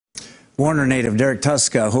Warner native Derrek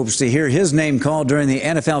Tuszka hopes to hear his name called during the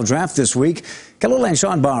NFL draft this week. Kalula and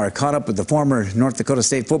Sean Bauer caught up with the former North Dakota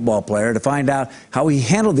State football player to find out how he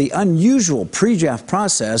handled the unusual pre-draft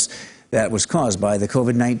process that was caused by the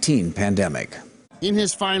COVID-19 pandemic. In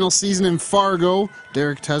his final season in Fargo,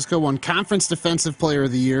 Derrek Tuszka won Conference Defensive Player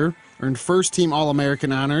of the Year, earned first-team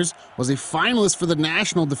All-American honors, was a finalist for the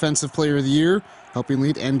National Defensive Player of the Year, helping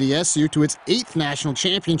lead NDSU to its 8th national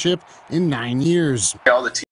championship in 9 years.